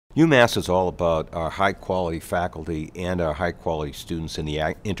UMass is all about our high-quality faculty and our high-quality students and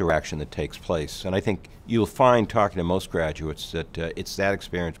the interaction that takes place. And I think you'll find, talking to most graduates, that it's that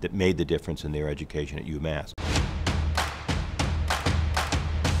experience that made the difference in their education at UMass.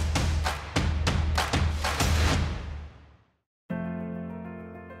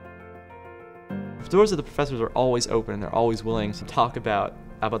 The doors of the professors are always open. They're always willing to talk about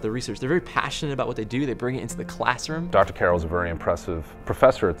the research. They're very passionate about what they do. They bring it into the classroom. Dr. Carroll was a very impressive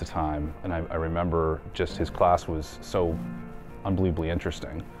professor at the time, and I remember just his class was so unbelievably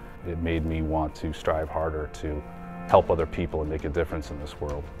interesting. It made me want to strive harder to help other people and make a difference in this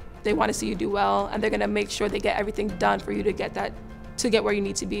world. They want to see you do well, and they're going to make sure they get everything done for you to get where you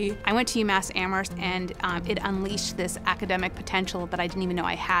need to be. I went to UMass Amherst, and it unleashed this academic potential that I didn't even know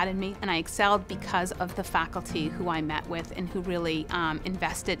I had in me. And I excelled because of the faculty who I met with and who really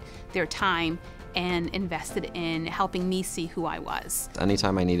invested their time and invested in helping me see who I was.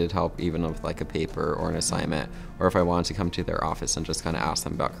 Anytime I needed help, even with like a paper or an assignment, or if I wanted to come to their office and just kind of ask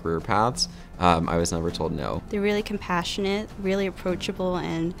them about career paths, I was never told no. They're really compassionate, really approachable,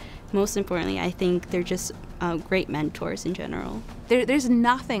 and most importantly, I think they're just great mentors in general. There's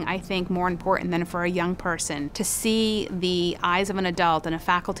nothing, I think, more important than for a young person to see the eyes of an adult and a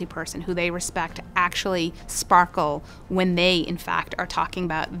faculty person who they respect actually sparkle when they, in fact, are talking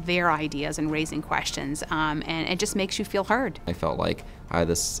about their ideas and raising questions, and it just makes you feel heard. I felt like I had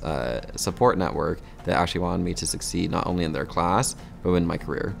this support network that actually wanted me to succeed not only in their class, but in my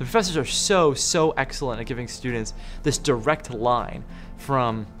career. The professors are so excellent at giving students this direct line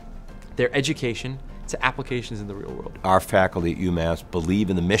from their education to applications in the real world. Our faculty at UMass believe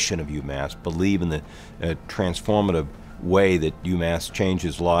in the mission of UMass, believe in the transformative way that UMass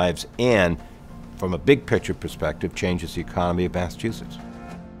changes lives and, from a big picture perspective, changes the economy of Massachusetts.